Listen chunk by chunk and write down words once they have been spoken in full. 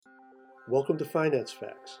Welcome to Finance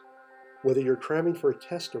Facts. Whether you're cramming for a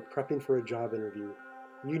test or prepping for a job interview,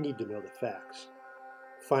 you need to know the facts.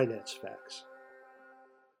 Finance Facts.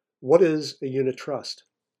 What is a unit trust?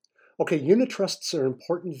 Okay, unit trusts are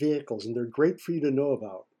important vehicles and they're great for you to know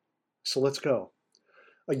about. So let's go.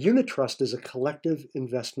 A unit trust is a collective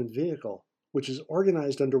investment vehicle, which is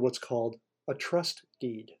organized under what's called a trust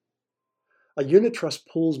deed. A unit trust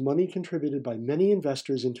pools money contributed by many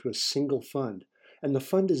investors into a single fund, and the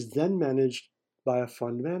fund is then managed by a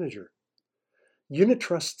fund manager. Unit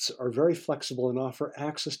trusts are very flexible and offer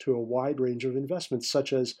access to a wide range of investments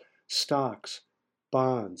such as stocks,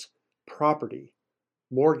 bonds, property,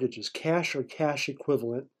 mortgages, cash or cash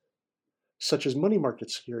equivalent, such as money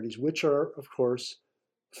market securities, which are, of course,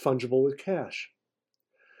 fungible with cash.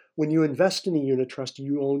 When you invest in a unit trust,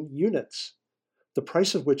 you own units, the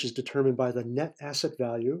price of which is determined by the net asset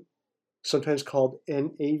value, sometimes called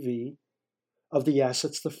NAV, of the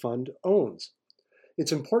assets the fund owns.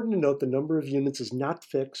 It's important to note the number of units is not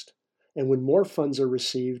fixed, and when more funds are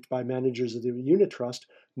received by managers of the unit trust,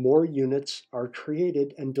 more units are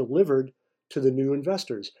created and delivered to the new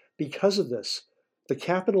investors. Because of this, the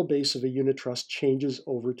capital base of a unit trust changes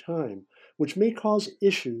over time, which may cause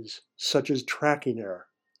issues such as tracking error.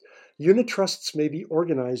 Unit trusts may be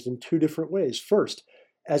organized in two different ways. First,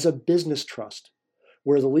 as a business trust,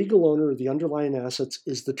 where the legal owner of the underlying assets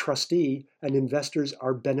is the trustee and investors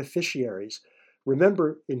are beneficiaries.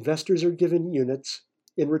 Remember, investors are given units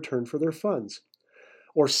in return for their funds.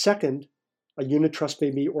 Or second, a unit trust may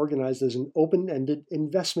be organized as an open-ended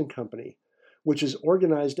investment company, which is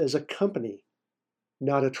organized as a company,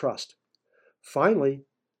 not a trust. Finally,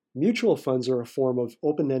 mutual funds are a form of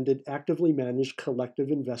open-ended, actively managed collective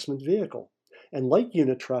investment vehicle. And like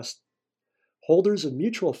unit trusts, holders of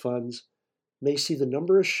mutual funds may see the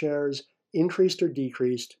number of shares increased or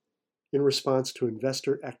decreased in response to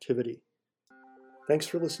investor activity. Thanks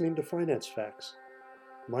for listening to Finance Facts.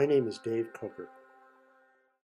 My name is Dave Coker.